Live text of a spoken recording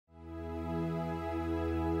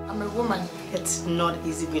I'm a woman. It's not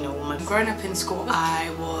easy being a woman. Growing up in school, I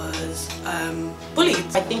was bullied.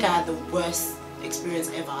 I think I had the worst experience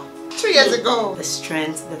ever. 2 years ago. The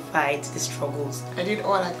strength, the fight, the struggles. I did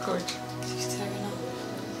all I could.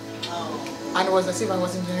 And it was as if I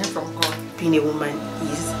wasn't hearing from God. Being a woman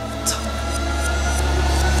is tough.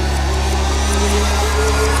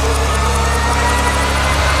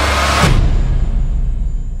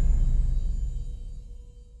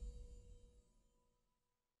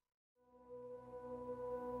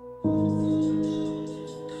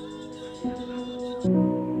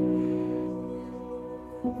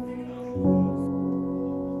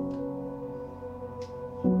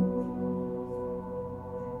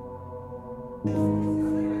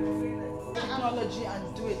 Technology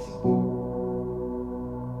and do it.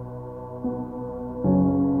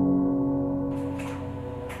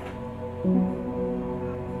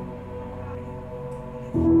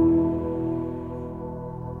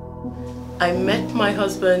 I met my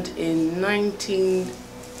husband in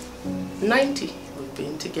 1990. We've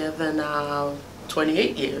been together now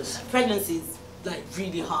 28 years. Pregnancy is like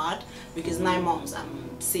really hard because 9 months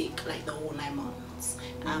I'm sick, like the whole 9 months.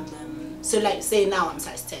 So like say now I'm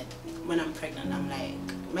size 10. When I'm pregnant, I'm like,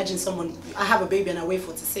 imagine someone, I have a baby and I weigh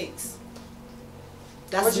 46.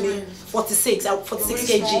 That's me, 46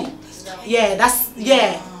 kg. Yeah,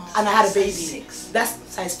 and I had a baby. That's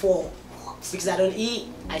size 4. Because I don't eat,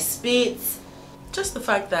 I spit. Just the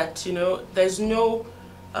fact that, you know, there's no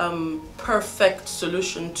perfect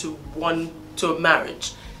solution to a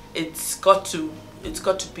marriage. It's got to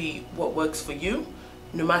be what works for you,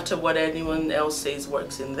 no matter what anyone else says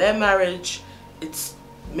works in their marriage. It's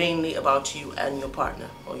mainly about you and your partner,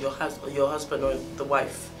 or your husband or the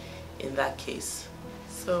wife in that case.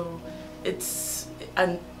 So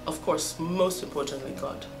and of course, most importantly,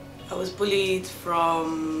 God. I was bullied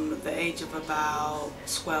from the age of about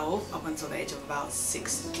 12 up until the age of about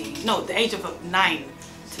 16. No, the age of 9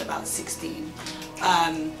 till about 16.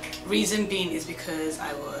 Reason being is because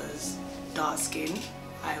I was dark skinned,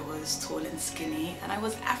 I was tall and skinny, and I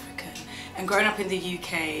was African. And growing up in the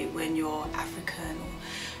UK, when you're African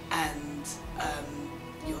and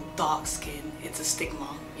you're dark skinned, it's a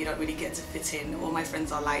stigma. You don't really get to fit in. All my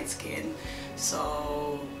friends are light skinned,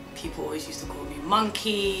 so people always used to call me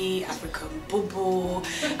monkey, African boo-boo,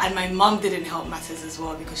 and my mum didn't help matters as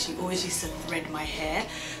well because she always used to thread my hair.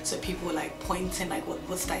 So people were like pointing like,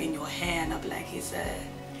 what's that in your hair? And I'd be like, it's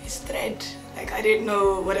thread. Like I didn't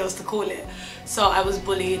know what else to call it. So I was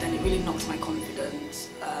bullied and it really knocked my confidence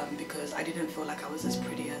because I didn't feel like I was as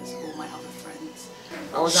pretty as all my other friends.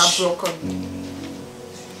 I was heartbroken.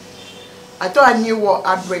 I thought I knew what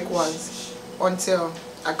heartbreak was until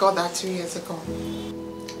I got that 2 years ago.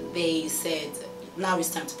 They said, now it's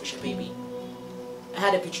time to push a baby. I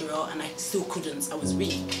had a epidural and I still couldn't. I was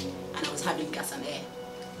weak and I was having gas and air.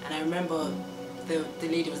 And I remember the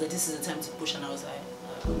lady was like, this is the time to push, and I was like,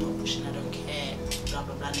 I'm not pushing, I don't care, blah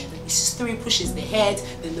blah blah. And it's just 3 pushes, the head,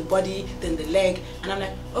 then the body, then the leg. And I'm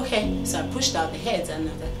like, okay. So I pushed out the head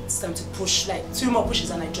and it's time to push, like 2 more pushes,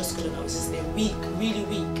 and I just couldn't. I was just there, weak, really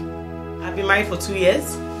weak. I've been married for 2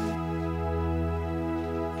 years.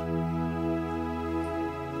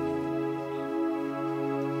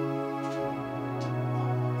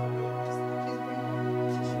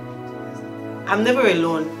 I'm never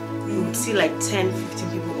alone. You would see like 10,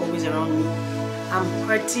 15 people always around me. I'm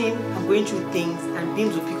hurting, I'm going through things, and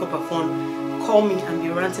Beams will pick up her phone, call me, and be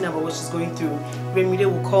ranting about what she's going through. Bamidele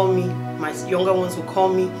will call me, my younger ones will call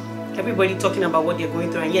me. Everybody talking about what they're going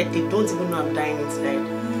through, and yet they don't even know I'm dying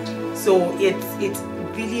inside. So it's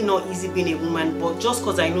really not easy being a woman, but just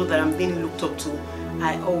because I know that I'm being looked up to,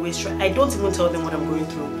 I always try. I don't even tell them what I'm going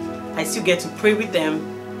through. I still get to pray with them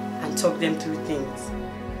and talk them through things.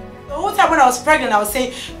 The whole time when I was pregnant, I was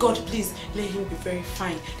saying, God, please let him be very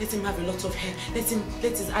fine. Let him have a lot of hair.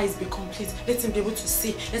 Let his eyes be complete. Let him be able to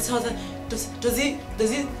see. Let's how that does he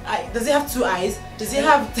have 2 eyes? Does he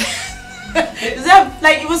have does he have,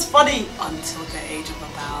 like, it was funny Until the age of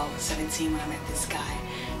about 17 when I met this guy,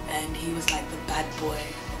 and he was like the bad boy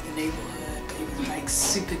of the neighborhood, but he was like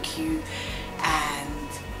super cute, and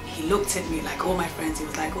he looked at me like all my friends. He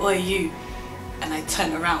was like, "Oh, you," and I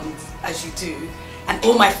turned around as you do. And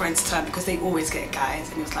all my friends turned because they always get guys,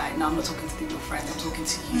 and he was like, "No, I'm not talking to your friends, I'm talking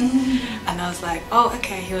to you." And I was like, "Oh,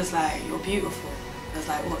 okay." He was like, "You're beautiful." I was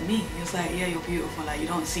like, "What, me?" He was like, "Yeah, you're beautiful, like you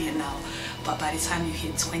don't see it now, but by the time you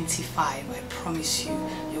hit 25, I promise you,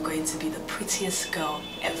 you're going to be the prettiest girl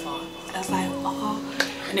ever." And I was like, "Oh,"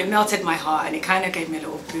 and it melted my heart, and it kind of gave me a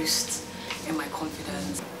little boost in my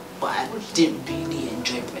confidence. but I didn't really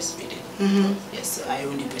enjoy breastfeeding. Yes, so I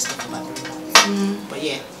only breastfed for my baby. But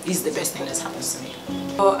yeah, it's the best thing that's happened to me.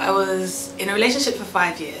 Well, I was in a relationship for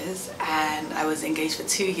 5 years and I was engaged for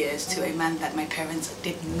 2 years to a man that my parents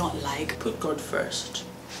did not like. Put God first.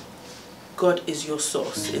 God is your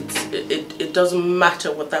source. It doesn't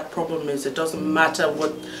matter what that problem is. It doesn't matter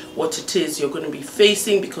what it is you're going to be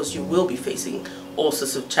facing, because you will be facing all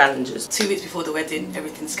sorts of challenges. 2 weeks before the wedding,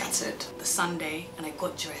 everything scattered. The Sunday, and I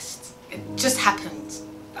got dressed. It just happened.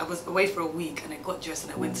 I was away for a week and I got dressed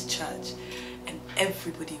and I went to church and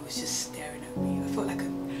everybody was just staring at me. I felt like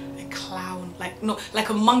a clown, like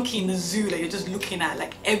a monkey in the zoo that you're just looking at.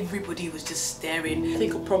 Like everybody was just staring. I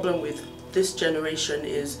think a problem with this generation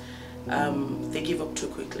is they give up too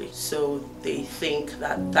quickly. So they think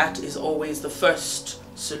that that is always the first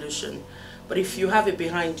solution. But if you have it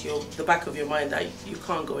behind the back of your mind that you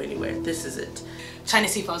can't go anywhere, this is it. Trying to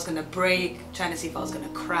see if I was going to break, trying to see if I was going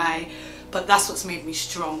to cry. But that's what's made me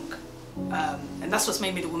strong. And that's what's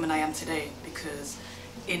made me the woman I am today. Because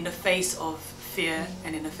in the face of fear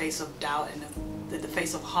and in the face of doubt and in the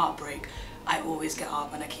face of heartbreak, I always get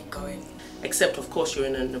up and I keep going. Except, of course, you're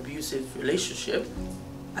in an abusive relationship.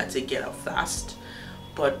 I'd say get out fast.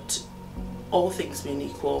 But all things being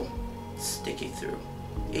equal, stick it through.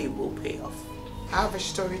 It will pay off. I have a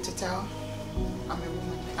story to tell. I'm a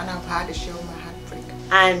woman and I've had a share of my heartbreak.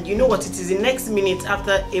 And you know what it is, the next minute,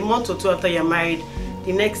 after a month or two after you're married,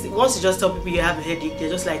 once you just tell people you have a headache, they're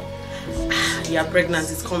just like, you're pregnant,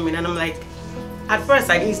 it's coming. And I'm like, at first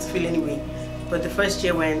I didn't feel anyway, but the first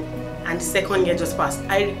year went and the second year just passed.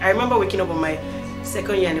 I remember waking up on my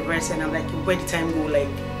second year anniversary and I'm like, where did time go? Like,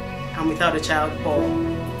 I'm without a child, but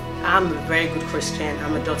I'm a very good Christian.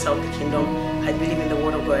 I'm a daughter of the kingdom. I believe in the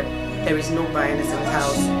word of God. There is no barrenness in the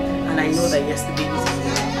house, and I know that yes, the baby is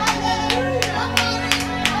born.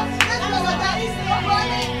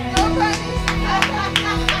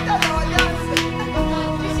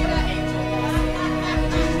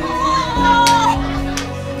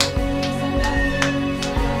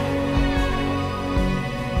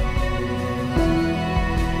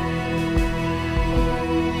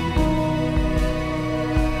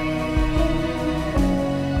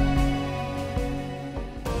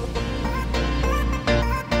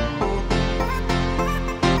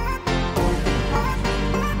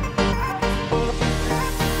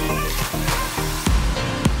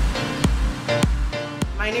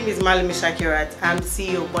 Malumi Sakirat. I'm the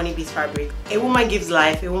CEO of Bunnie Fabric. A woman gives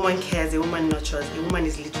life, a woman cares, a woman nurtures, a woman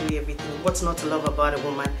is literally everything. What's not to love about a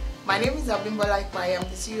woman? My name is Abimbola Ipaye. I'm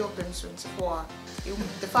the CEO of Bernice 24.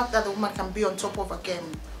 The fact that the woman can be on top of a game,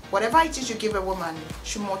 whatever it is you give a woman,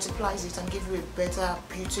 she multiplies it and gives you a better,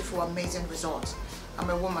 beautiful, amazing result. I'm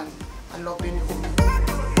a woman. I love being a woman.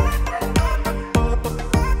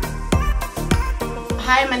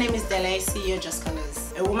 Hi, my name is Dele, CEO Just Colors.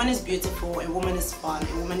 A woman is beautiful, a woman is fun,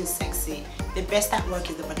 a woman is sexy. The best at work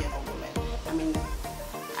is the body of a woman. I mean,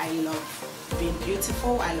 I love being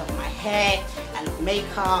beautiful, I love my hair, I love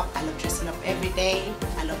makeup, I love dressing up every day,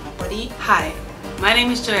 I love my body. Hi, my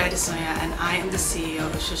name is Adesanya and I am the CEO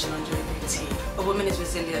of Sshhh Beauty. A woman is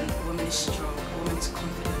resilient, a woman is strong, a woman is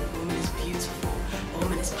confident, a woman is beautiful, a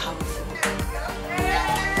woman is powerful.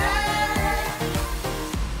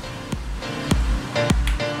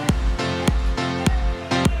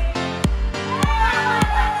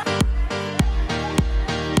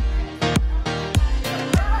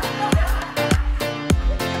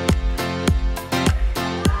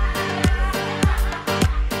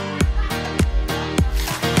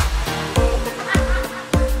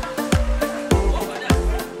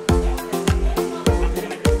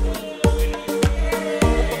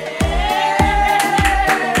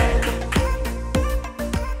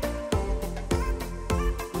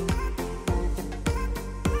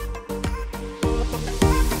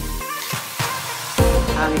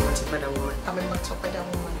 I'm a Matopeda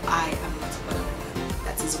woman. I am not a woman.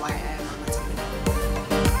 That is why I am